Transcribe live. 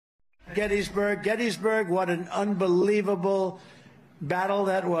Gettysburg, what an unbelievable battle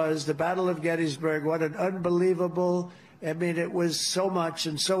that was. The Battle of Gettysburg, what an unbelievable, I mean, it was so much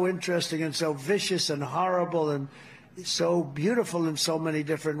and so interesting and so vicious and horrible and so beautiful in so many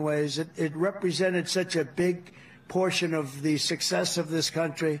different ways. It represented such a big portion of the success of this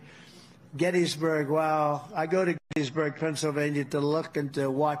country. Gettysburg, wow. I go to Gettysburg, Pennsylvania to look and to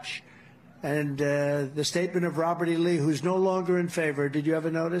watch. And the statement of Robert E. Lee, who's no longer in favor. Did you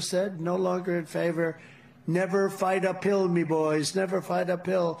ever notice that? No longer in favor. Never fight uphill, me boys. Never fight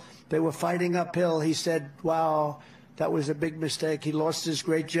uphill. They were fighting uphill. He said, wow, that was a big mistake. He lost his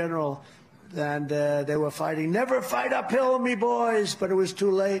great general. And they were fighting, never fight uphill, me boys. But it was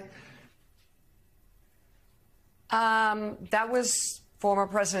too late. That was former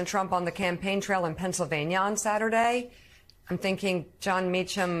President Trump on the campaign trail in Pennsylvania on Saturday. I'm thinking, John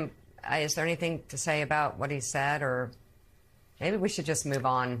Meacham, is there anything to say about what he said, or maybe we should just move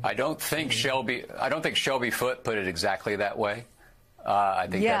on? I don't think Shelby Foote put it exactly that way. I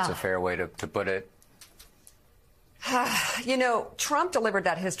think that's a fair way to put it. You know, Trump delivered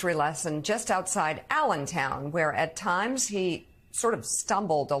that history lesson just outside Allentown, where at times he sort of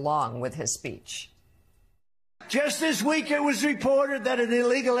stumbled along with his speech. Just this week it was reported that an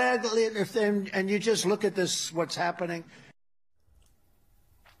illegal alien, and you just look at this, what's happening.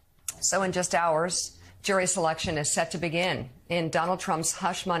 So in just hours, jury selection is set to begin in Donald Trump's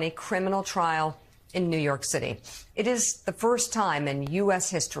hush money criminal trial in New York City. It is the first time in U.S.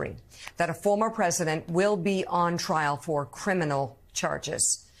 history that a former president will be on trial for criminal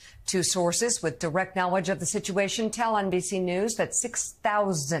charges. Two sources with direct knowledge of the situation tell NBC News that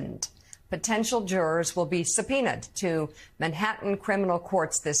 6,000 potential jurors will be subpoenaed to Manhattan criminal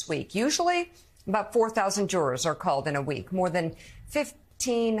courts this week. Usually, about 4,000 jurors are called in a week. More than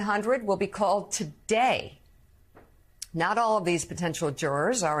 1,500 will be called today. Not all of these potential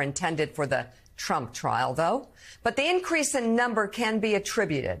jurors are intended for the Trump trial, though. But the increase in number can be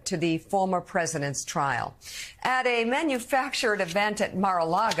attributed to the former president's trial. At a manufactured event at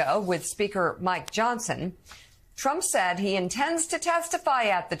Mar-a-Lago with Speaker Mike Johnson, Trump said he intends to testify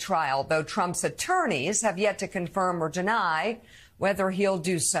at the trial, though Trump's attorneys have yet to confirm or deny whether he'll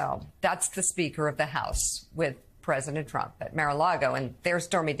do so. That's the Speaker of the House with President Trump at Mar-a-Lago. And there's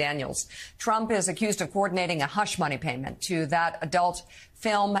Stormy Daniels. Trump is accused of coordinating a hush money payment to that adult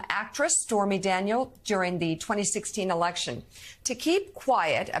film actress, Stormy Daniels, during the 2016 election to keep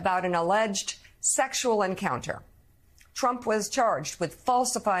quiet about an alleged sexual encounter. Trump was charged with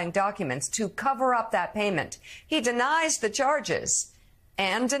falsifying documents to cover up that payment. He denies the charges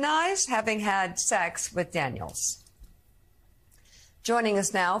and denies having had sex with Daniels. Joining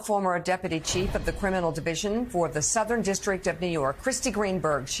us now, former Deputy Chief of the Criminal Division for the Southern District of New York, Christy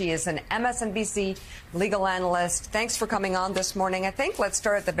Greenberg. She is an MSNBC legal analyst. Thanks for coming on this morning. I think let's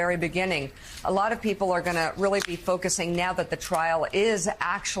start at the very beginning. A lot of people are going to really be focusing now that the trial is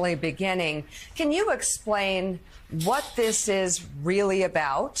actually beginning. Can you explain what this is really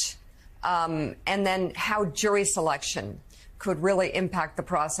about, and then how jury selection could really impact the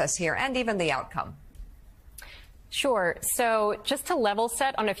process here and even the outcome? Sure. So just to level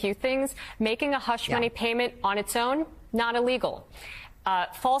set on a few things, making a hush money payment on its own, not illegal.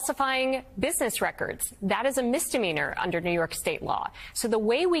 Falsifying business records, that is a misdemeanor under New York state law. So the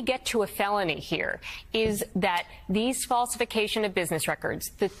way we get to a felony here is that these falsification of business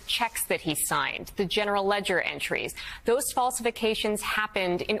records, the checks that he signed, the general ledger entries, those falsifications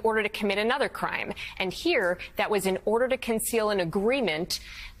happened in order to commit another crime. And here, that was in order to conceal an agreement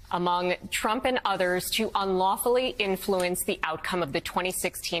among Trump and others to unlawfully influence the outcome of the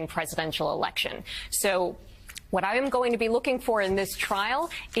 2016 presidential election. So what I am going to be looking for in this trial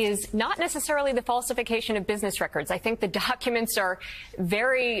is not necessarily the falsification of business records. I think the documents are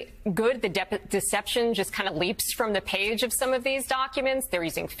very good. The deception just kind of leaps from the page of some of these documents. They're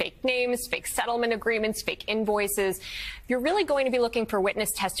using fake names, fake settlement agreements, fake invoices. You're really going to be looking for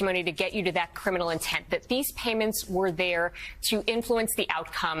witness testimony to get you to that criminal intent, that these payments were there to influence the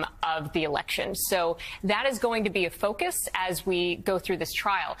outcome of the election. So that is going to be a focus as we go through this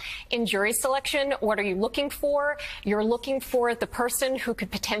trial. In jury selection, what are you looking for? You're looking for the person who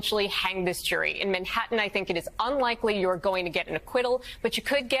could potentially hang this jury. In Manhattan, I think it is unlikely you're going to get an acquittal, but you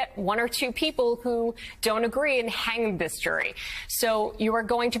could get one or two people who don't agree and hang this jury. So you are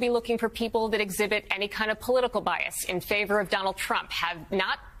going to be looking for people that exhibit any kind of political bias in favor of Donald Trump.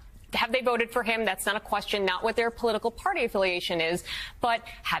 Have they voted for him? That's not a question, not what their political party affiliation is, but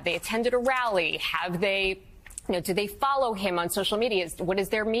have they attended a rally? Have they, do they follow him on social media? What is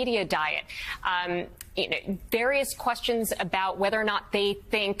their media diet? various questions about whether or not they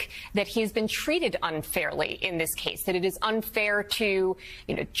think that he's been treated unfairly in this case, that it is unfair to,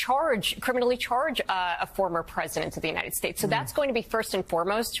 criminally charge a former president of the United States. So that's going to be first and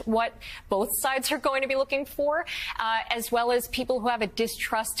foremost what both sides are going to be looking for, as well as people who have a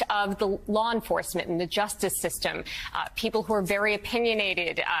distrust of the law enforcement and the justice system, people who are very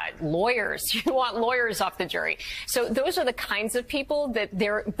opinionated, lawyers. You want lawyers off the jury. So those are the kinds of people that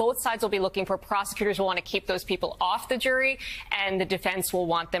both sides will be looking for. Prosecutors will want to keep those people off the jury, and the defense will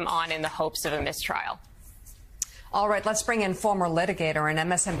want them on in the hopes of a mistrial. All right, let's bring in former litigator and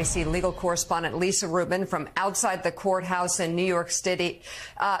MSNBC legal correspondent Lisa Rubin from outside the courthouse in New York City.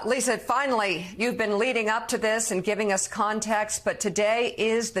 Lisa, finally, you've been leading up to this and giving us context, but today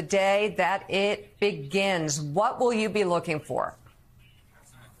is the day that it begins. What will you be looking for?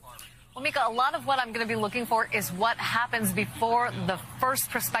 Well, Mika, a lot of what I'm going to be looking for is what happens before the first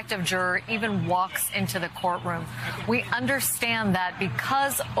prospective juror even walks into the courtroom. We understand that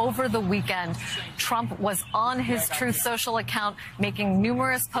because over the weekend, Trump was on his Truth Social account making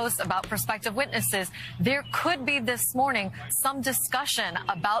numerous posts about prospective witnesses, there could be this morning some discussion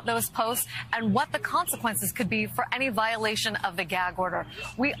about those posts and what the consequences could be for any violation of the gag order.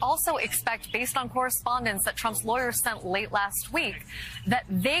 We also expect, based on correspondence that Trump's lawyers sent late last week, that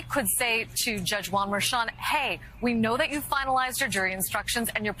they could say to Judge Juan Merchan, hey, we know that you finalized your jury instructions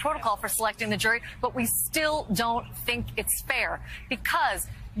and your protocol for selecting the jury, but we still don't think it's fair because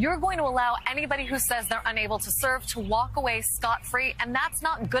you're going to allow anybody who says they're unable to serve to walk away scot-free, and that's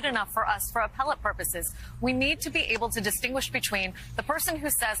not good enough for us for appellate purposes. We need to be able to distinguish between the person who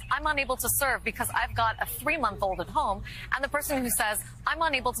says, I'm unable to serve because I've got a 3-month-old at home, and the person who says, I'm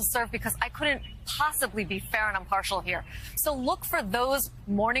unable to serve because I couldn't possibly be fair and impartial here. So look for those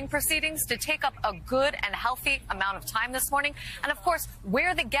morning proceedings to take up a good and healthy amount of time this morning. And of course,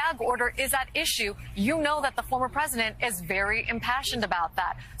 where the gag order is at issue, you know that the former president is very impassioned about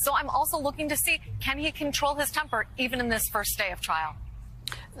that. So I'm also looking to see, can he control his temper even in this first day of trial?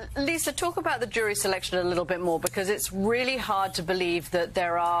 Lisa, talk about the jury selection a little bit more, because it's really hard to believe that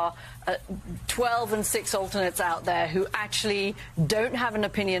there are 12 and 6 alternates out there who actually don't have an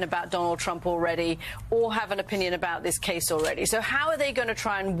opinion about Donald Trump already or have an opinion about this case already. So how are they going to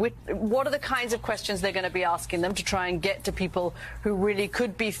try and what are the kinds of questions they're going to be asking them to try and get to people who really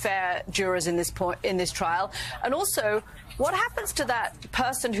could be fair jurors in this trial? And also, what happens to that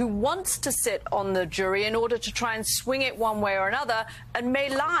person who wants to sit on the jury in order to try and swing it one way or another and may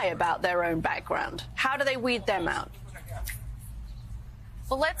lie about their own background? How do they weed them out?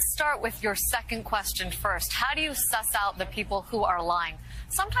 Well, let's start with your second question first. How do you suss out the people who are lying?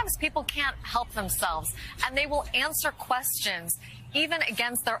 Sometimes people can't help themselves, and they will answer questions even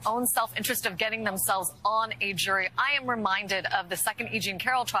against their own self-interest of getting themselves on a jury. I am reminded of the second E. Jean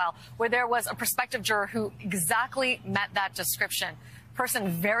Carroll trial, where there was a prospective juror who exactly met that description. Person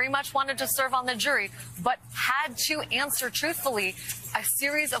very much wanted to serve on the jury, but had to answer truthfully a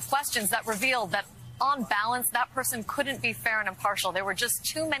series of questions that revealed that on balance, that person couldn't be fair and impartial. There were just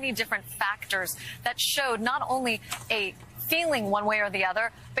too many different factors that showed not only a feeling one way or the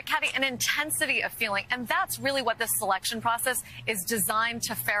other, but Kathy, an intensity of feeling. And that's really what this selection process is designed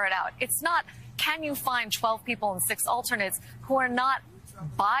to ferret out. It's not, can you find 12 people and 6 alternates who are not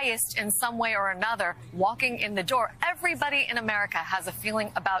biased in some way or another walking in the door? Everybody in America has a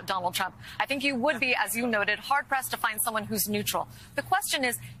feeling about Donald Trump. I think you would be, as you noted, hard-pressed to find someone who's neutral. The question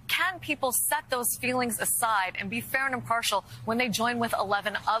is, can people set those feelings aside and be fair and impartial when they join with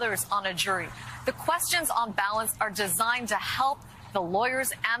 11 others on a jury? The questions on balance are designed to help the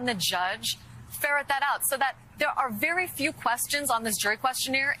lawyers and the judge ferret that out, so that there are very few questions on this jury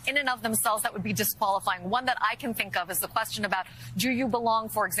questionnaire in and of themselves that would be disqualifying. One that I can think of is the question about, do you belong,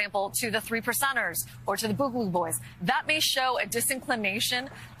 for example, to the 3%ers or to the Boogaloo Boys? That may show a disinclination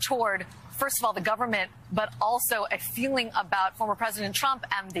toward, first of all, the government, but also a feeling about former President Trump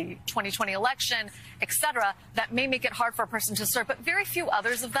and the 2020 election, et cetera, that may make it hard for a person to serve. But very few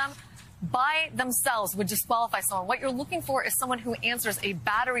others of them by themselves would disqualify someone. What you're looking for is someone who answers a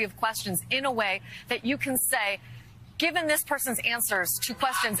battery of questions in a way that you can say, given this person's answers to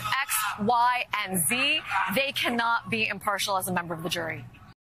questions X, Y, and Z, they cannot be impartial as a member of the jury.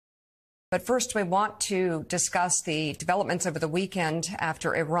 But first, we want to discuss the developments over the weekend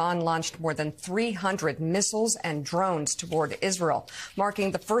after Iran launched more than 300 missiles and drones toward Israel,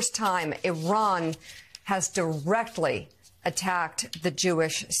 marking the first time Iran has directly attacked the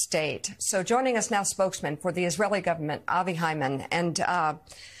Jewish state. So joining us now, spokesman for the Israeli government, Avi Hyman. And,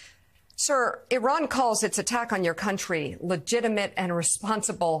 sir, Iran calls its attack on your country legitimate and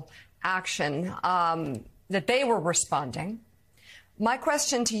responsible action, that they were responding. My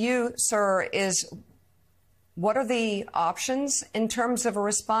question to you, sir, is what are the options in terms of a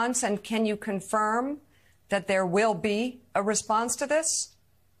response? And can you confirm that there will be a response to this?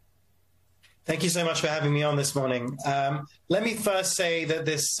 Thank you so much for having me on this morning. Let me first say that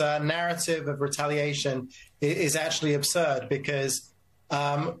this narrative of retaliation is actually absurd, because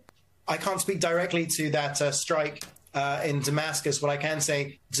I can't speak directly to that strike in Damascus. What I can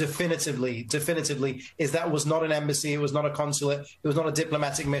say definitively is that was not an embassy, it was not a consulate, it was not a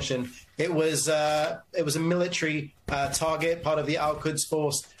diplomatic mission. It was a military target, part of the Al-Quds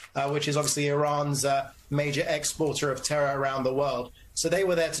force, which is obviously Iran's major exporter of terror around the world. So they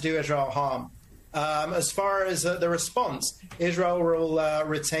were there to do Israel harm. As far as the response, Israel will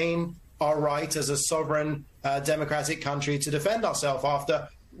retain our right as a sovereign democratic country to defend ourselves after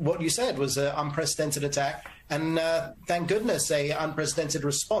what you said was an unprecedented attack, and thank goodness a unprecedented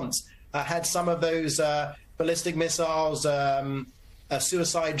response. Had some of those ballistic missiles,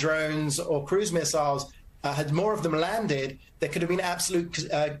 suicide drones or cruise missiles, had more of them landed, there could have been absolute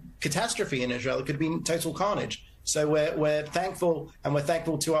catastrophe in Israel. It could have been total carnage. So we're thankful, and we're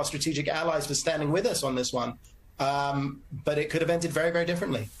thankful to our strategic allies for standing with us on this one. But it could have ended very, very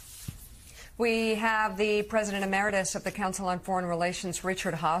differently. We have the President Emeritus of the Council on Foreign Relations,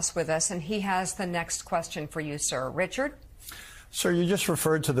 Richard Haass, with us, and he has the next question for you, sir. Richard? Sir, you just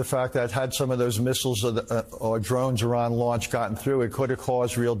referred to the fact that had some of those missiles or drones Iran launched gotten through, it could have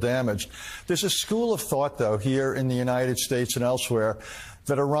caused real damage. There's a school of thought, though, here in the United States and elsewhere,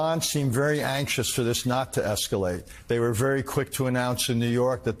 that Iran seemed very anxious for this not to escalate. They were very quick to announce in New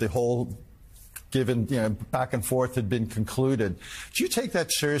York that the whole given, back and forth had been concluded. Do you take that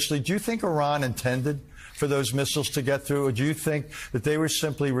seriously? Do you think Iran intended for those missiles to get through, or do you think that they were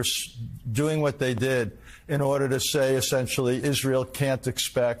simply doing what they did in order to say, essentially, Israel can't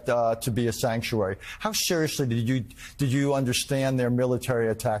expect to be a sanctuary? How seriously did you understand their military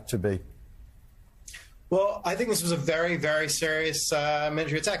attack to be? Well, I think this was a very, very serious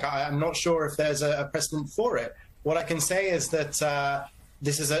military attack. I'm not sure if there's a precedent for it. What I can say is that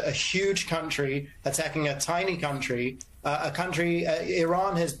this is a huge country attacking a tiny country.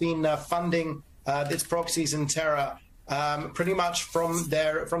 Iran has been funding its proxies and terror pretty much from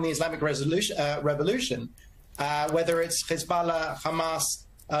the Islamic Revolution, whether it's Hezbollah, Hamas,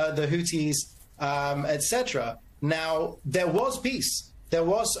 the Houthis, etc. Now, there was peace. There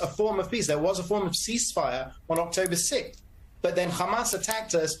was a form of peace. There was a form of ceasefire on October 6th. But then Hamas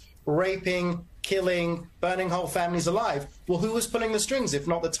attacked us, raping, killing, burning whole families alive. Well, who was pulling the strings if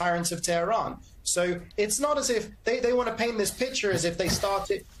not the tyrants of Tehran? So it's not as if they want to paint this picture as if they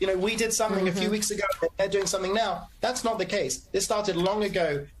started, we did something a few weeks ago, they're doing something now. That's not the case. This started long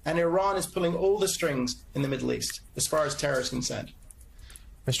ago, and Iran is pulling all the strings in the Middle East as far as terror is concerned.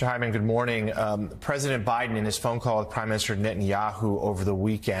 Mr. Hyman, good morning. President Biden, in his phone call with Prime Minister Netanyahu over the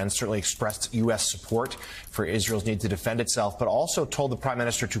weekend, certainly expressed U.S. support for Israel's need to defend itself, but also told the Prime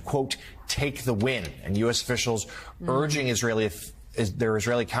Minister to, quote, take the win. And U.S. officials urging their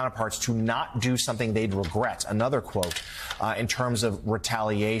Israeli counterparts to not do something they'd regret, another quote, in terms of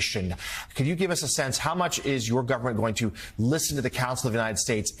retaliation. Could you give us a sense, how much is your government going to listen to the Council of the United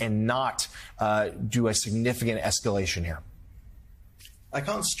States and not do a significant escalation here? I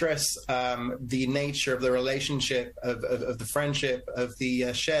can't stress the nature of the relationship, of the friendship, of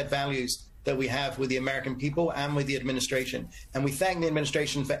the shared values that we have with the American people and with the administration. And we thank the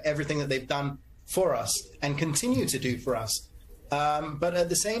administration for everything that they've done for us and continue to do for us. But at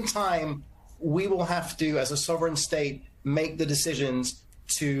the same time, we will have to, as a sovereign state, make the decisions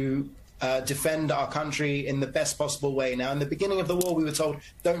to defend our country in the best possible way. Now, in the beginning of the war, we were told,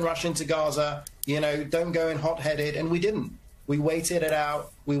 don't rush into Gaza, don't go in hot-headed, and we didn't. We waited it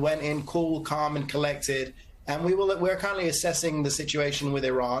out. We went in cool, calm, and collected. And we're currently assessing the situation with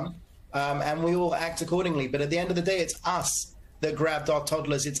Iran, and we will act accordingly. But at the end of the day, it's us that grabbed our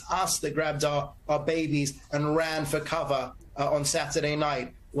toddlers. It's us that grabbed our babies and ran for cover on Saturday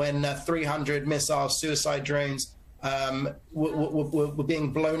night when 300 missiles, suicide drones were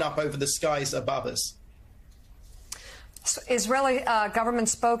being blown up over the skies above us. Israeli government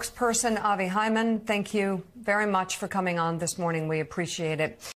spokesperson Avi Hyman, thank you very much for coming on this morning. We appreciate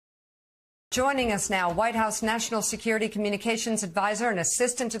it. Joining us now, White House National Security Communications Advisor and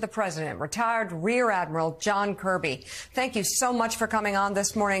Assistant to the President, retired Rear Admiral John Kirby. Thank you so much for coming on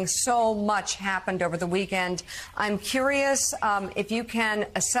this morning. So much happened over the weekend. I'm curious if you can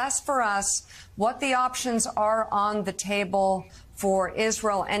assess for us what the options are on the table for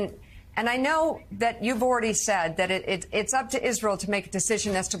Israel. And I know that you've already said that it's up to Israel to make a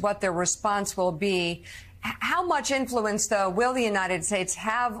decision as to what their response will be. How much influence, though, will the United States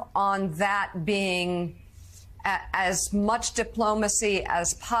have on that being as much diplomacy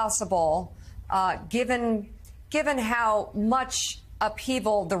as possible, given given how much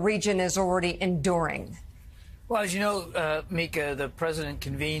upheaval the region is already enduring? Well, as you know, Mika, the president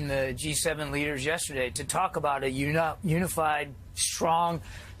convened the G7 leaders yesterday to talk about a unified, strong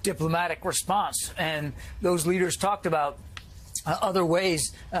diplomatic response. And those leaders talked about other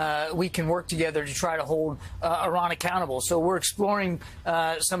ways we can work together to try to hold Iran accountable. So we're exploring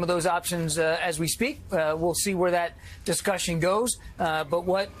some of those options as we speak. We'll see where that discussion goes. But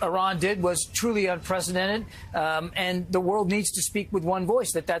what Iran did was truly unprecedented. And the world needs to speak with one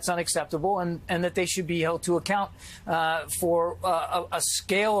voice that that's unacceptable and that they should be held to account for a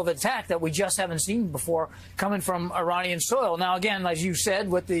scale of attack that we just haven't seen before coming from Iranian soil. Now, again, as you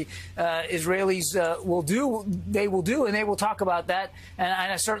said, what the Israelis will do, they will do, and they will talk about that, and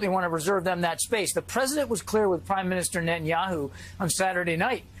I certainly want to reserve them that space. The president was clear with Prime Minister Netanyahu on Saturday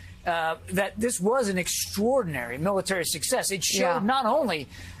night that this was an extraordinary military success. It showed not only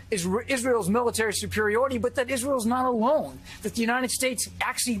Israel's military superiority, but that Israel's not alone. That the United States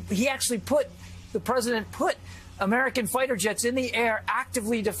the president put American fighter jets in the air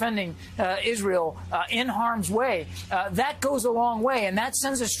actively defending Israel in harm's way. That goes a long way, and that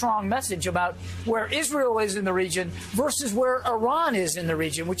sends a strong message about where Israel is in the region versus where Iran is in the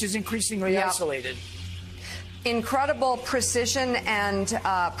region, which is increasingly isolated. Incredible precision and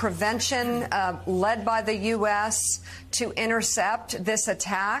prevention led by the U.S. to intercept this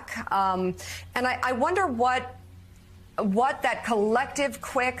attack. And I wonder what that collective,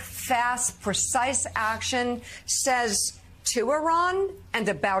 quick, fast, precise action says to Iran and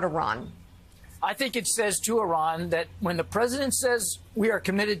about Iran. I think it says to Iran that when the president says we are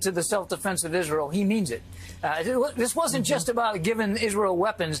committed to the self-defense of Israel, he means it. This wasn't just about giving Israel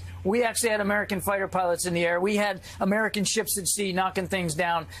weapons. We actually had American fighter pilots in the air. We had American ships at sea knocking things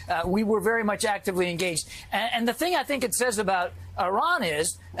down. We were very much actively engaged. And the thing I think it says about Iran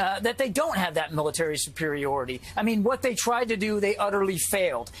is that they don't have that military superiority. I mean, what they tried to do, they utterly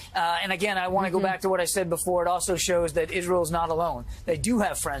failed. And again, I want to go back to what I said before. It also shows that Israel's not alone. They do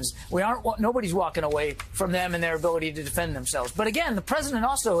have friends. Nobody's walking away from them and their ability to defend themselves. But again, the president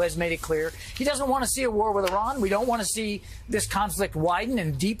also has made it clear he doesn't want to see a war with Iran. We don't want to see this conflict widen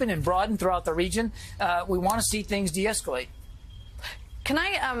and deepen and broaden throughout the region. We want to see things de-escalate. Can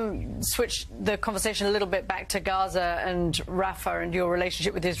I switch the conversation a little bit back to Gaza and Rafah and your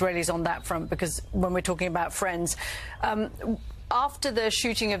relationship with Israelis on that front? Because when we're talking about friends, after the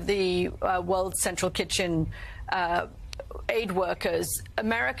shooting of the World Central Kitchen aid workers,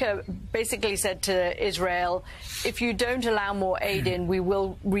 America basically said to Israel, if you don't allow more aid in, we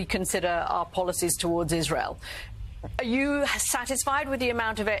will reconsider our policies towards Israel. Are you satisfied with the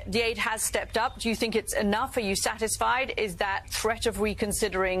amount of it? The aid has stepped up. Do you think it's enough? Are you satisfied? Is that threat of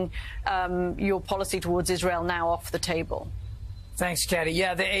reconsidering your policy towards Israel now off the table? Thanks, Katie.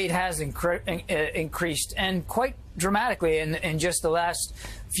 Yeah, the aid has increased, and quite dramatically in just the last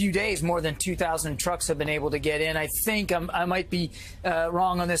few days. More than 2,000 trucks have been able to get in. I think I might be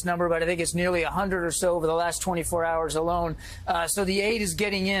wrong on this number, but I think it's nearly 100 or so over the last 24 hours alone. So the aid is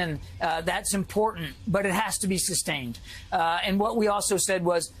getting in. That's important, but it has to be sustained. And what we also said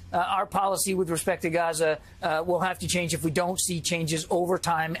was our policy with respect to Gaza will have to change if we don't see changes over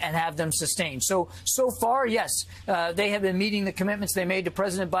time and have them sustained. So far, yes, they have been meeting the commitments they made to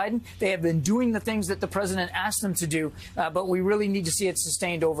President Biden. They have been doing the things that the president asked them to do, but we really need to see it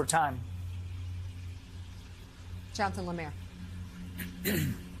sustained over time. Jonathan Lemire.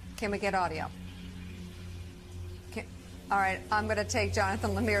 Can we get audio? All right, I'm going to take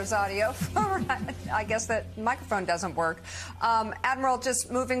Jonathan Lemire's audio. I guess that microphone doesn't work. Admiral,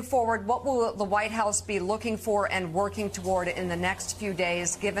 just moving forward, what will the White House be looking for and working toward in the next few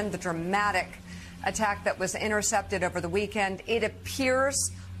days, given the dramatic attack that was intercepted over the weekend? It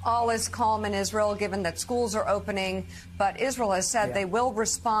appears all is calm in Israel, given that schools are opening, but Israel has said they will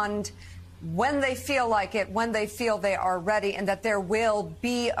respond when they feel like it, when they feel they are ready, and that there will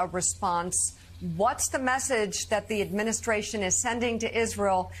be a response. What's the message that the administration is sending to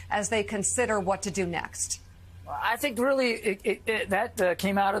Israel as they consider what to do next? I think really that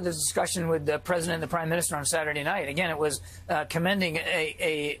came out of the discussion with the president and the prime minister on Saturday night. Again, it was commending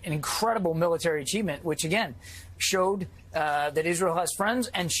an incredible military achievement, which, again, showed that Israel has friends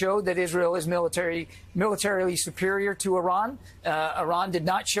and showed that Israel is militarily superior to Iran. Iran did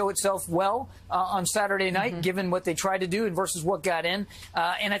not show itself well on Saturday night, given what they tried to do versus what got in.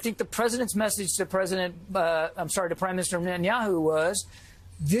 And I think the president's message to Prime Minister Netanyahu was,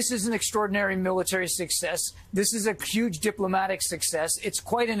 this is an extraordinary military success. This is a huge diplomatic success. It's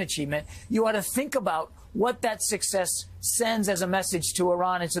quite an achievement. You ought to think about what that success sends as a message to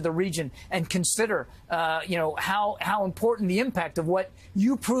Iran and to the region, and consider, how important the impact of what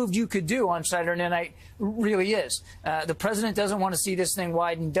you proved you could do on Saturday night really is. The president doesn't want to see this thing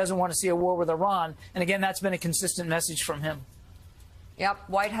widen, doesn't want to see a war with Iran. And again, that's been a consistent message from him. Yep.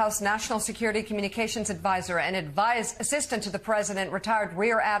 White House National Security Communications Advisor and assistant to the president, retired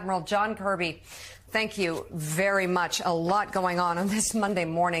Rear Admiral John Kirby. Thank you very much. A lot going on this Monday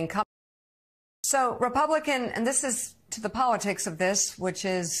morning. So Republican, and this is to the politics of this, which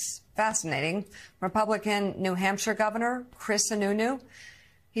is fascinating, Republican New Hampshire Governor Chris Sununu,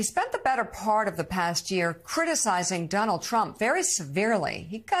 he spent the better part of the past year criticizing Donald Trump very severely.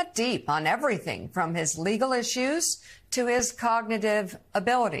 He got deep on everything from his legal issues to his cognitive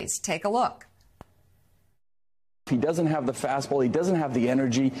abilities. Take a look. He doesn't have the fastball. He doesn't have the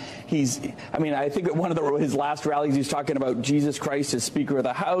energy. I think at one of his last rallies, he's talking about Jesus Christ as Speaker of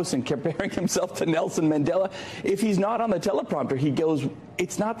the House and comparing himself to Nelson Mandela. If he's not on the teleprompter, he goes,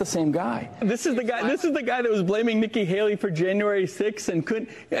 it's not the same guy. This is the guy that was blaming Nikki Haley for January 6th and couldn't.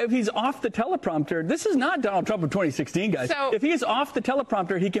 If he's off the teleprompter, this is not Donald Trump of 2016, guys. So, if he's off the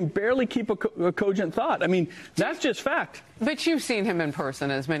teleprompter, he can barely keep a cogent thought. I mean, that's just fact. But you've seen him in person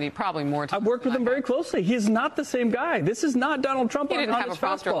probably more times. I've worked with him very closely. He's not the same guy. This is not Donald Trump. He didn't have a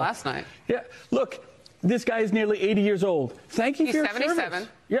prompter last night. Yeah, look, this guy is nearly 80 years old. Thank you for your service. He's 77.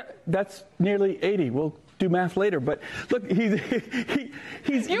 Yeah, that's nearly 80. We'll do math later. But look, this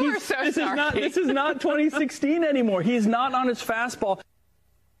is not 2016 anymore. He's not on his fastball.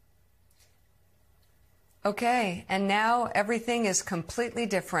 Okay, and now everything is completely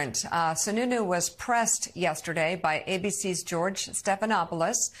different. Sununu was pressed yesterday by ABC's George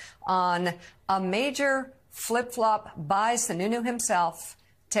Stephanopoulos on a major flip-flop by Sununu himself.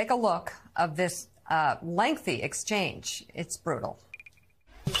 Take a look of this lengthy exchange. It's brutal.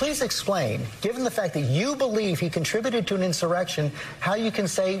 Please explain, given the fact that you believe he contributed to an insurrection, how you can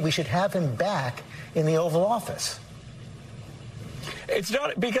say we should have him back in the Oval Office. It's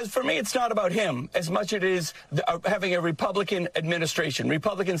not, because for me, it's not about him as much as it is having a Republican administration,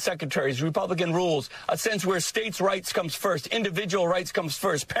 Republican secretaries, Republican rules, a sense where states' rights comes first, individual rights comes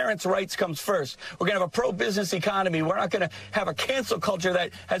first, parents' rights comes first. We're going to have a pro-business economy. We're not going to have a cancel culture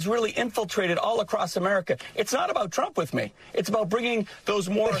that has really infiltrated all across America. It's not about Trump with me. It's about bringing those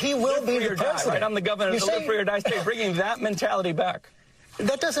more. But he will be the president. Right? I'm the governor of the live free or die state, bringing that mentality back.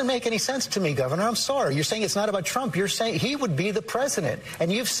 That doesn't make any sense to me, Governor. I'm sorry. You're saying it's not about Trump. You're saying he would be the president.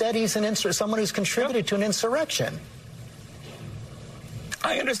 And you've said he's someone who's contributed to an insurrection.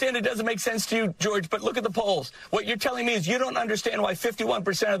 I understand it doesn't make sense to you, George, but look at the polls. What you're telling me is you don't understand why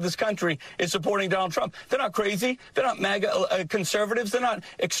 51% of this country is supporting Donald Trump. They're not crazy. They're not MAGA conservatives. They're not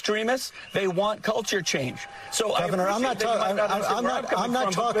extremists. They want culture change. So, Governor, I'm not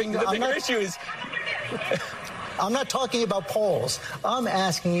talking. The issue is. I'm not talking about polls. I'm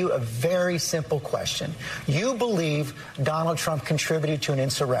asking you a very simple question. You believe Donald Trump contributed to an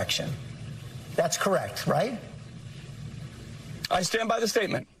insurrection. That's correct, right? I stand by the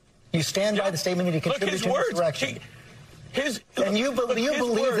statement. You stand by the statement that he contributed to an insurrection. And you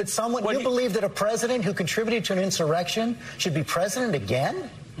believe that someone, you believe that a president who contributed to an insurrection should be president again?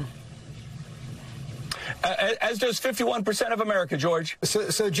 As does 51% of America, George.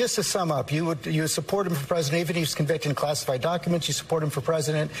 So just to sum up, you support him for president even if he's convicted in classified documents. You support him for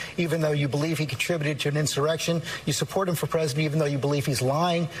president even though you believe he contributed to an insurrection. You support him for president even though you believe he's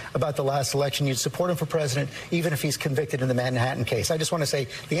lying about the last election. You'd support him for president even if he's convicted in the Manhattan case. I just want to say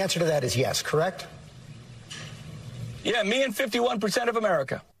the answer to that is yes, correct? Yeah, me and 51% of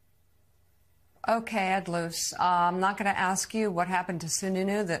America. Okay, Ed Luce, I'm not going to ask you what happened to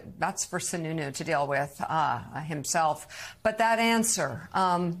Sununu. That's for Sununu to deal with himself. But that answer,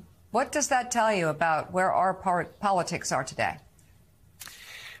 what does that tell you about where our politics are today?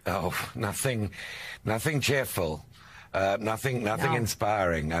 Oh, nothing cheerful, nothing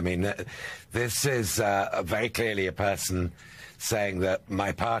inspiring. I mean, this is very clearly a person saying that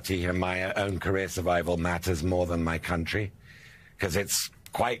my party and my own career survival matters more than my country, because it's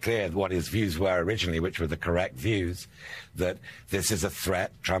quite clear what his views were originally, which were the correct views, that this is a threat.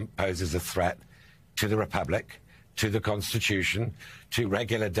 Trump poses a threat to the Republic, to the Constitution, to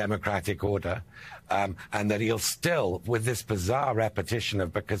regular democratic order, and that he'll still, with this bizarre repetition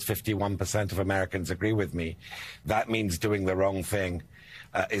of because 51% of Americans agree with me, that means doing the wrong thing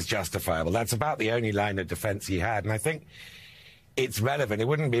is justifiable. That's about the only line of defense he had, and I think it's relevant. It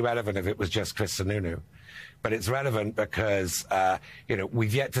wouldn't be relevant if it was just Chris Sununu. But it's relevant because,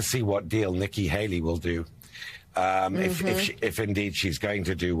 we've yet to see what deal Nikki Haley will do, if indeed she's going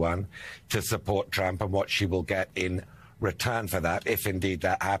to do one, to support Trump, and what she will get in return for that, if indeed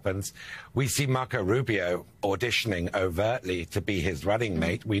that happens. We see Marco Rubio auditioning overtly to be his running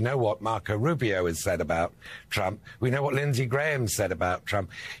mate. We know what Marco Rubio has said about Trump. We know what Lindsey Graham said about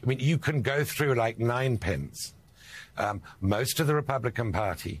Trump. I mean, you can go through like 9 pins, most of the Republican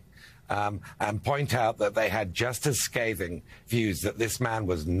Party, and point out that they had just as scathing views that this man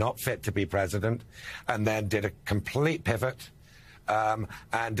was not fit to be president, and then did a complete pivot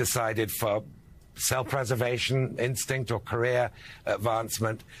and decided for self-preservation instinct or career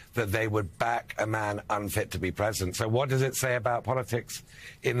advancement that they would back a man unfit to be president. So what does it say about politics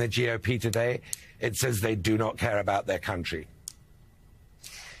in the GOP today? It says they do not care about their country.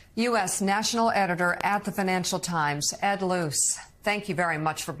 U.S. national editor at the Financial Times, Ed Luce, thank you very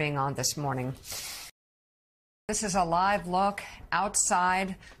much for being on this morning. This is a live look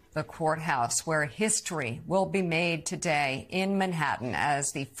outside the courthouse where history will be made today in Manhattan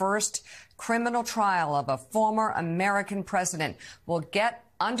as the first criminal trial of a former American president will get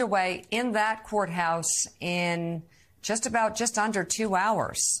underway in that courthouse in just under 2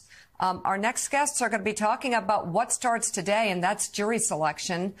 hours. Our next guests are going to be talking about what starts today, and that's jury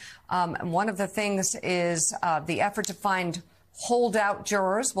selection. And one of the things is the effort to find holdout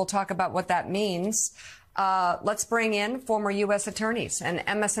jurors. We'll talk about what that means. Let's bring in former U.S. attorneys and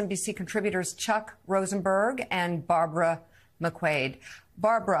MSNBC contributors Chuck Rosenberg and Barbara McQuaid.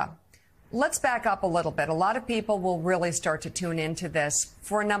 Barbara, let's back up a little bit. A lot of people will really start to tune into this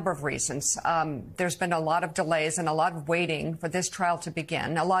for a number of reasons. There's been a lot of delays and a lot of waiting for this trial to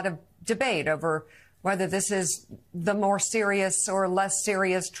begin, a lot of debate over whether this is the more serious or less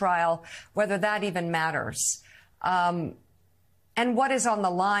serious trial, whether that even matters, and what is on the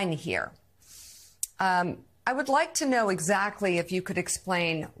line here. I would like to know exactly if you could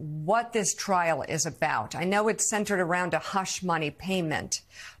explain what this trial is about. I know it's centered around a hush money payment,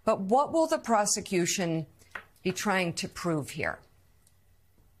 but what will the prosecution be trying to prove here?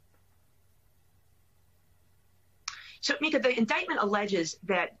 So, Mika, the indictment alleges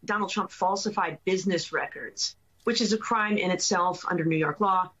that Donald Trump falsified business records, which is a crime in itself under New York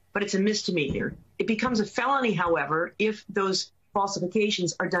law, but it's a misdemeanor. It becomes a felony, however, if those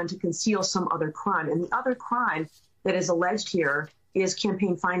falsifications are done to conceal some other crime. And the other crime that is alleged here is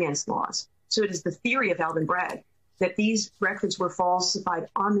campaign finance laws. So it is the theory of Alvin Bragg that these records were falsified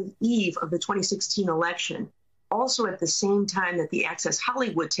on the eve of the 2016 election, also at the same time that the Access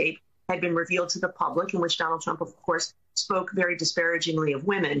Hollywood tape had been revealed to the public, in which Donald Trump, of course, spoke very disparagingly of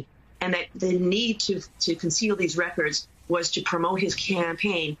women, and that the need to conceal these records was to promote his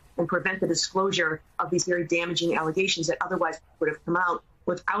campaign and prevent the disclosure of these very damaging allegations that otherwise would have come out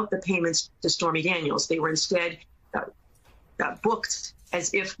without the payments to Stormy Daniels. They were instead booked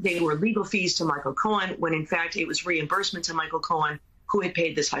as if they were legal fees to Michael Cohen, when in fact it was reimbursement to Michael Cohen, who had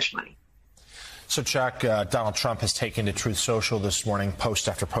paid this hush money. So, Chuck, Donald Trump has taken to Truth Social this morning, post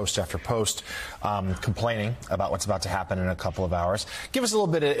after post after post, complaining about what's about to happen in a couple of hours. Give us a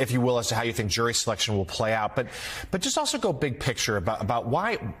little bit, if you will, as to how you think jury selection will play out, but just also go big picture about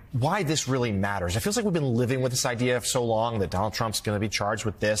why this really matters. It feels like we've been living with this idea for so long that Donald Trump's going to be charged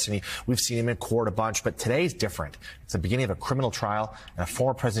with this, and we've seen him in court a bunch, but today's different. It's the beginning of a criminal trial, and a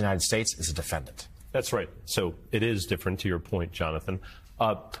former president of the United States is a defendant. That's right. So it is different, to your point, Jonathan.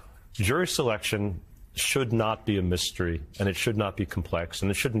 Jury selection should not be a mystery, and it should not be complex,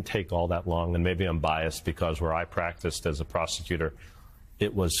 and it shouldn't take all that long. And maybe I'm biased because where I practiced as a prosecutor,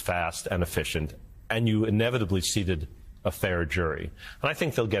 it was fast and efficient, and you inevitably seated a fair jury. And I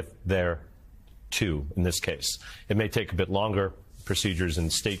think they'll get there, too, in this case. It may take a bit longer. Procedures in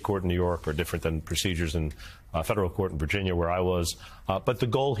state court in New York are different than procedures in federal court in Virginia, where I was. But the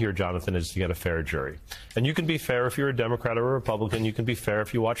goal here, Jonathan, is to get a fair jury. And you can be fair if you're a Democrat or a Republican. You can be fair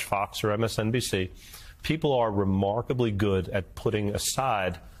if you watch Fox or MSNBC. People are remarkably good at putting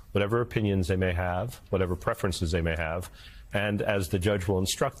aside whatever opinions they may have, whatever preferences they may have, and as the judge will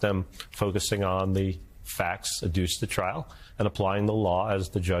instruct them, focusing on the facts adduced at trial and applying the law as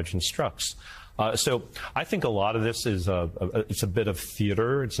the judge instructs. So I think a lot of this is it's a bit of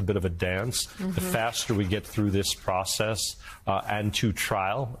theater. It's a bit of a dance. Mm-hmm. The faster we get through this process and to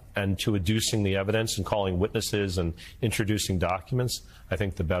trial and to adducing the evidence and calling witnesses and introducing documents, I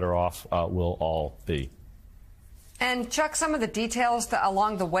think the better off we'll all be. And, Chuck, some of the details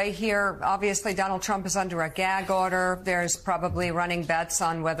along the way here, obviously Donald Trump is under a gag order. There's probably running bets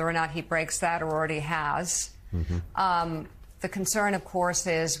on whether or not he breaks that or already has. Mm-hmm. The concern, of course,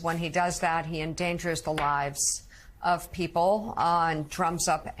 is when he does that, he endangers the lives of people and drums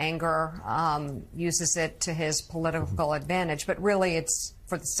up anger, uses it to his political advantage. But really, it's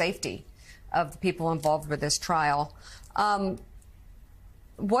for the safety of the people involved with this trial.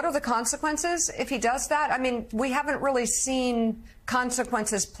 what are the consequences if he does that? I mean, we haven't really seen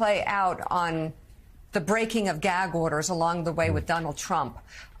consequences play out on the breaking of gag orders along the way with Donald Trump.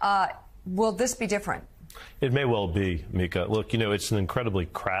 Will this be different? It may well be, Mika. Look, it's an incredibly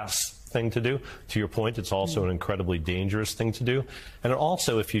crass thing to do. To your point, it's also an incredibly dangerous thing to do. And it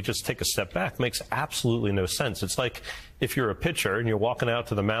also, if you just take a step back, makes absolutely no sense. It's like if you're a pitcher and you're walking out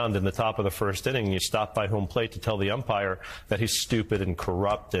to the mound in the top of the first inning and you stop by home plate to tell the umpire that he's stupid and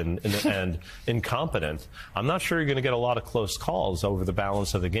corrupt and incompetent. I'm not sure you're going to get a lot of close calls over the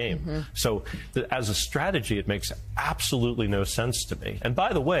balance of the game. So as a strategy, it makes absolutely no sense to me. And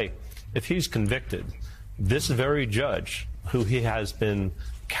by the way, if he's convicted, this very judge who he has been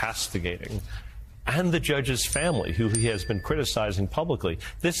castigating, and the judge's family, who he has been criticizing publicly,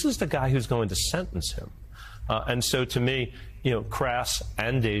 this is the guy who's going to sentence him. And so to me, crass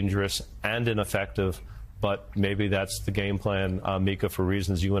and dangerous and ineffective, but maybe that's the game plan, Mika, for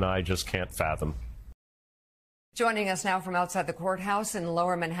reasons you and I just can't fathom. Joining us now from outside the courthouse in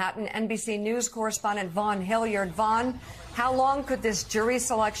Lower Manhattan, NBC News correspondent Vaughn Hilliard. Vaughn, how long could this jury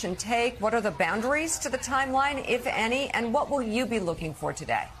selection take? What are the boundaries to the timeline, if any? And what will you be looking for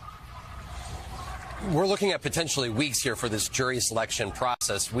today? We're looking at potentially weeks here for this jury selection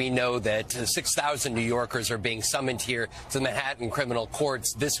process. We know that 6,000 New Yorkers are being summoned here to the Manhattan criminal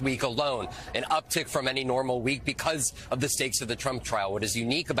courts this week alone, an uptick from any normal week because of the stakes of the Trump trial. What is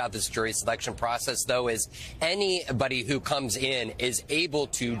unique about this jury selection process, though, is anybody who comes in is able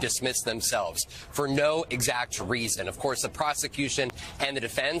to dismiss themselves for no exact reason. Of course, the prosecution and the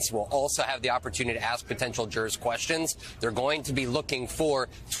defense will also have the opportunity to ask potential jurors questions. They're going to be looking for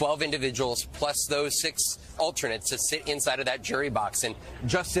 12 individuals plus those 6 alternates to sit inside of that jury box. And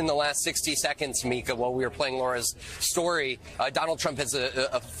just in the last 60 seconds, Mika, while we were playing Laura's story, Donald Trump has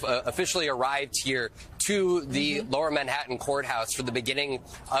officially arrived here to the Lower Manhattan courthouse for the beginning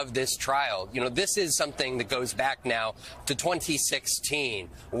of this trial. This is something that goes back now to 2016,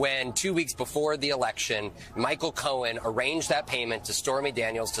 when 2 weeks before the election, Michael Cohen arranged that payment to Stormy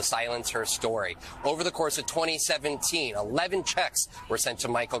Daniels to silence her story. Over the course of 2017, 11 checks were sent to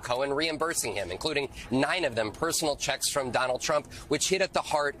Michael Cohen, reimbursing him, including 9 of them personal checks from Donald Trump, which hit at the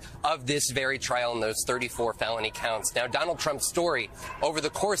heart of this very trial and those 34 felony counts. Now, Donald Trump's story over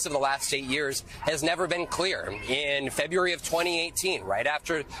the course of the last 8 years has never been clear. In February of 2018, right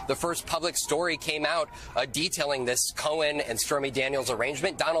after the first public story came out detailing this Cohen and Stormy Daniels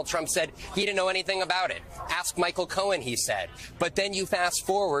arrangement, Donald Trump said he didn't know anything about it. Ask Michael Cohen, he said. But then you fast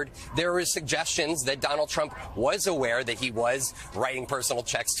forward, there were suggestions that Donald Trump was aware that he was writing personal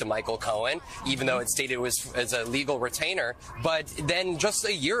checks to Michael Cohen, even though it stated it was as a legal retainer. But then just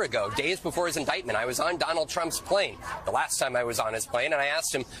a year ago, days before his indictment, I was on Donald Trump's plane, the last time I was on his plane, and I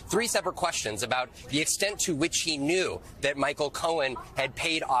asked him 3 separate questions about the extent to which he knew that Michael Cohen had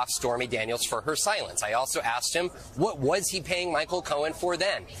paid off Stormy Daniels for her silence. I also asked him, what was he paying Michael Cohen for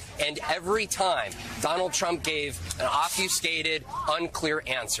then? And every time, Donald Trump gave an obfuscated, unclear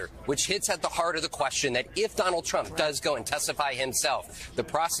answer, which hits at the heart of the question that if Donald Trump does go and testify himself, the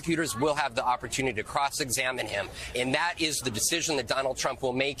prosecutors will have the opportunity to cross-examine him. And that is the decision that Donald Trump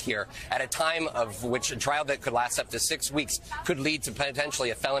will make here at a time of which a trial that could last up to 6 weeks could lead to potentially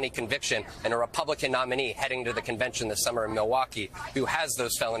a felony conviction and a Republican nominee heading to the convention this summer in Milwaukee who has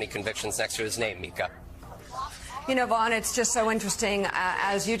those felony convictions next to his name, Mika. Vaughn, it's just so interesting.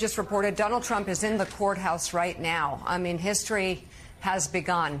 As you just reported, Donald Trump is in the courthouse right now. I mean, history has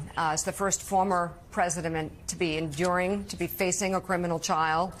begun. As the first former president to be facing a criminal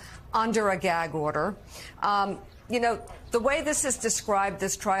trial under a gag order. The way this is described,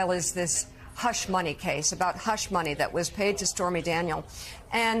 this trial, is this hush money case about hush money that was paid to Stormy Daniels.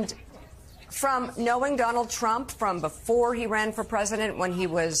 And from knowing Donald Trump from before he ran for president, when he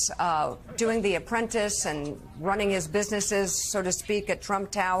was doing The Apprentice and running his businesses, so to speak, at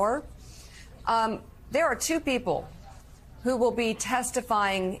Trump Tower, there are 2 people who will be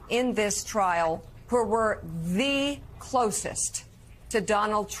testifying in this trial who were the closest to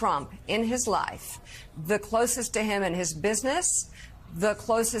Donald Trump in his life, the closest to him in his business, the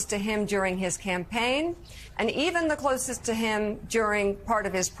closest to him during his campaign, and even the closest to him during part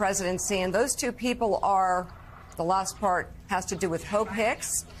of his presidency. And those 2 people are, the last part has to do with Hope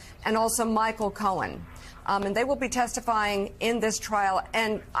Hicks and also Michael Cohen. And they will be testifying in this trial.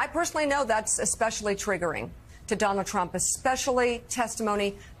 And I personally know that's especially triggering to Donald Trump, especially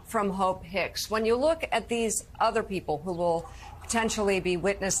testimony from Hope Hicks. When you look at these other people who will potentially be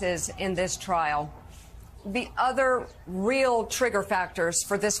witnesses in this trial, the other real trigger factors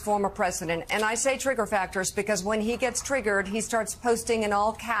for this former president, and I say trigger factors because when he gets triggered, he starts posting in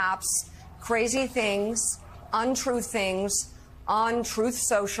all caps crazy things, untrue things on Truth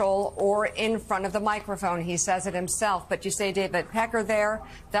Social or in front of the microphone. He says it himself. But you say David Pecker there,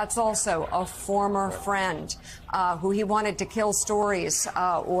 that's also a former friend who he wanted to kill stories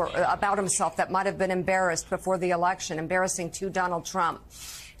or about himself that might have been embarrassed before the election, embarrassing to Donald Trump.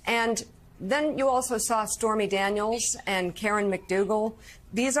 And then you also saw Stormy Daniels and Karen McDougal.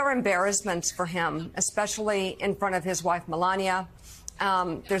 These are embarrassments for him, especially in front of his wife, Melania.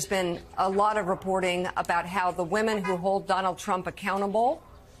 There's been a lot of reporting about how the women who hold Donald Trump accountable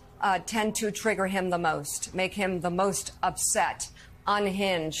tend to trigger him the most, make him the most upset,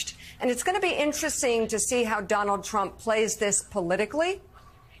 unhinged. And it's going to be interesting to see how Donald Trump plays this politically.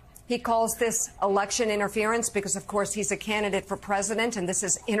 He calls this election interference because, of course, he's a candidate for president, and this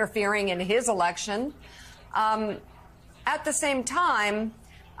is interfering in his election. At the same time,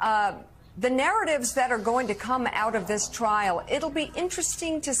 the narratives that are going to come out of this trial, it'll be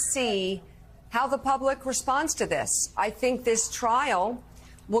interesting to see how the public responds to this. I think this trial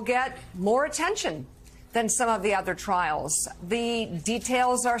will get more attention than some of the other trials. The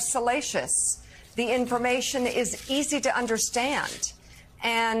details are salacious. The information is easy to understand.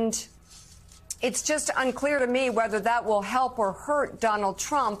 And it's just unclear to me whether that will help or hurt Donald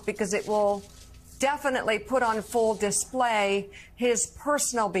Trump, because it will definitely put on full display his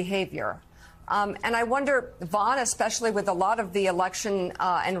personal behavior. And I wonder, Vaughn, especially with a lot of the election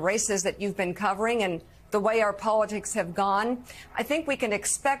and races that you've been covering and the way our politics have gone, I think we can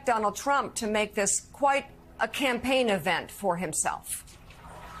expect Donald Trump to make this quite a campaign event for himself.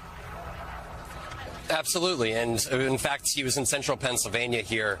 Absolutely. And in fact, he was in central Pennsylvania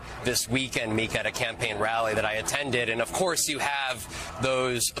here this weekend, Meek, at a campaign rally that I attended. And of course, you have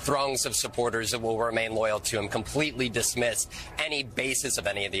those throngs of supporters that will remain loyal to him, completely dismiss any basis of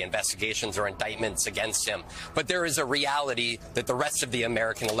any of the investigations or indictments against him. But there is a reality that the rest of the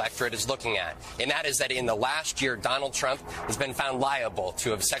American electorate is looking at. And that is that in the last year, Donald Trump has been found liable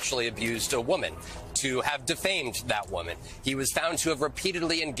to have sexually abused a woman, to have defamed that woman. He was found to have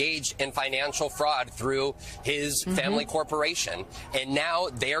repeatedly engaged in financial fraud through his family corporation. And now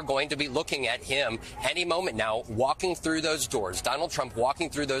they are going to be looking at him any moment now, walking through those doors, Donald Trump walking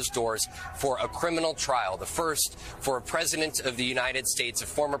through those doors for a criminal trial, the first for a president of the United States, a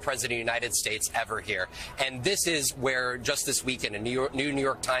former president of the United States ever here. And this is where just this weekend, a New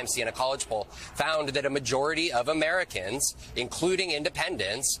York Times Siena College poll found that a majority of Americans, including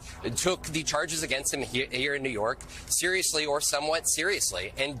independents, took the charges against him here in New York seriously or somewhat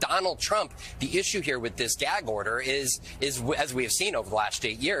seriously. And Donald Trump, the issue here with this gag order is as we have seen over the last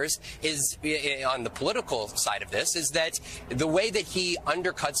 8 years, is on the political side of this, is that the way that he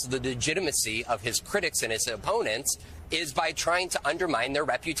undercuts the legitimacy of his critics and his opponents is by trying to undermine their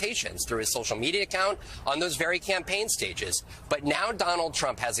reputations through his social media account on those very campaign stages. But now Donald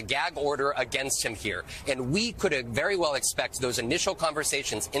Trump has a gag order against him here, and we could very well expect those initial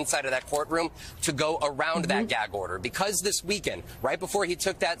conversations inside of that courtroom to go around that gag order, because this weekend, right before he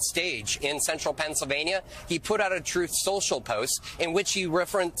took that stage in central Pennsylvania, he put out a Truth Social post in which he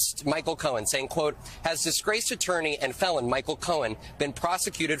referenced Michael Cohen, saying, quote, "Has disgraced attorney and felon Michael Cohen been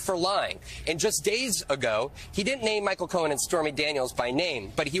prosecuted for lying?" And just days ago, he didn't name Michael Cohen and Stormy Daniels by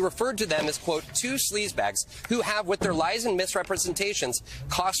name, but he referred to them as, quote, two sleazebags who have, with their lies and misrepresentations,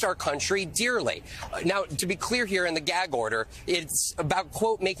 cost our country dearly. Now, to be clear here in the gag order, it's about,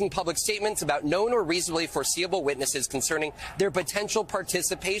 quote, making public statements about known or reasonably foreseeable witnesses concerning their potential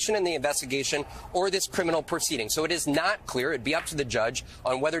participation in the investigation or this criminal proceeding. So it is not clear. It'd be up to the judge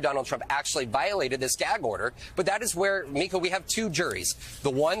on whether Donald Trump actually violated this gag order. But that is where, Mika, we have two juries.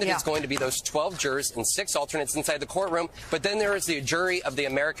 The one that is going to be those 12 jurors and 6 alternates inside the courtroom. But then there is the jury of the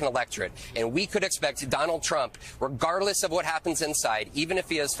American electorate. And we could expect Donald Trump, regardless of what happens inside, even if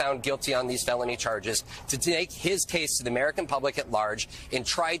he is found guilty on these felony charges, to take his case to the American public at large and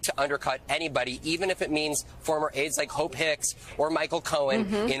try to undercut anybody, even if it means former aides like Hope Hicks or Michael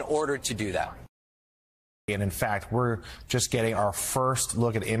Cohen, in order to do that. And in fact, we're just getting our first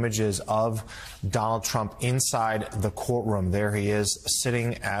look at images of Donald Trump inside the courtroom. There he is,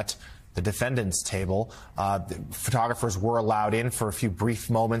 sitting at the defendant's table. Photographers were allowed in for a few brief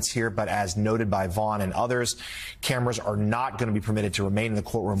moments here, but as noted by Vaughn and others, cameras are not going to be permitted to remain in the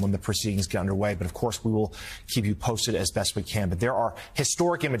courtroom when the proceedings get underway. But of course, we will keep you posted as best we can. But there are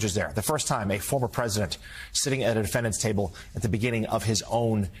historic images there. The first time a former president sitting at a defendant's table at the beginning of his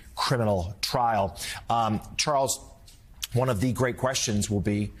own criminal trial. Charles, one of the great questions will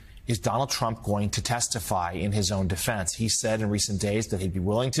be, is Donald Trump going to testify in his own defense? He said in recent days that he'd be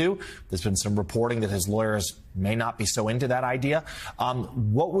willing to. There's been some reporting that his lawyers may not be so into that idea.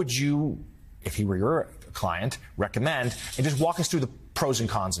 What would you, if he were your client, recommend? And just walk us through the pros and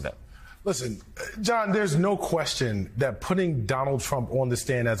cons of it. Listen, John, there's no question that putting Donald Trump on the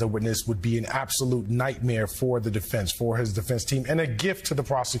stand as a witness would be an absolute nightmare for the defense, for his defense team, and a gift to the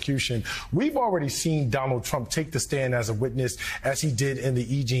prosecution. We've already seen Donald Trump take the stand as a witness, as he did in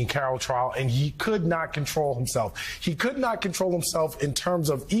the E. Jean Carroll trial, and he could not control himself. He could not control himself in terms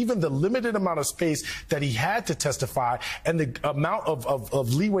of even the limited amount of space that he had to testify and the amount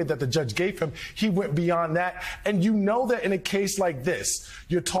of leeway that the judge gave him. He went beyond that. And you know that in a case like this,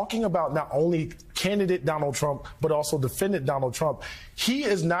 you're talking about not only candidate Donald Trump, but also defendant Donald Trump. He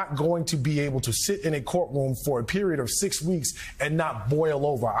is not going to be able to sit in a courtroom for a period of 6 weeks and not boil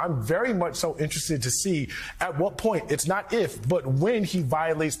over. I'm very much so interested to see at what point, it's not if, but when he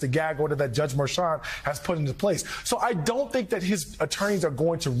violates the gag order that Judge Merchan has put into place. So I don't think that his attorneys are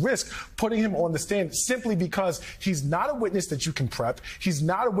going to risk putting him on the stand simply because he's not a witness that you can prep, he's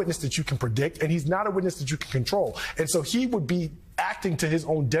not a witness that you can predict, and he's not a witness that you can control. And so he would be acting to his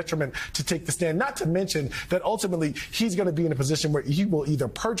own detriment to take the stand, not to mention that ultimately he's going to be in a position where he will either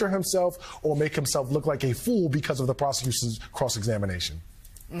perjure himself or make himself look like a fool because of the prosecution's cross-examination.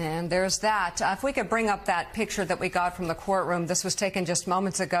 And there's that. If we could bring up that picture that we got from the courtroom, this was taken just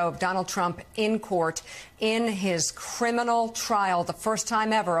moments ago of Donald Trump in court in his criminal trial. The first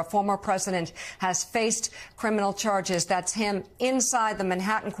time ever a former president has faced criminal charges. That's him inside the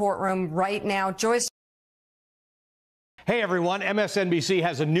Manhattan courtroom right now. Joyce. Hey everyone, MSNBC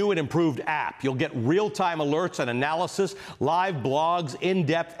has a new and improved app. You'll get real-time alerts and analysis, live blogs,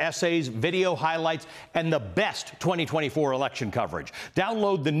 in-depth essays, video highlights, and the best 2024 election coverage.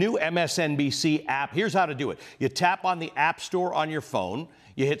 Download the new MSNBC app. Here's how to do it. You tap on the App Store on your phone.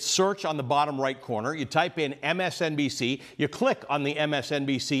 You hit search on the bottom right corner. You type in MSNBC. You click on the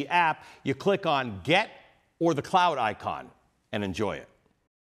MSNBC app. You click on Get or the cloud icon and enjoy it.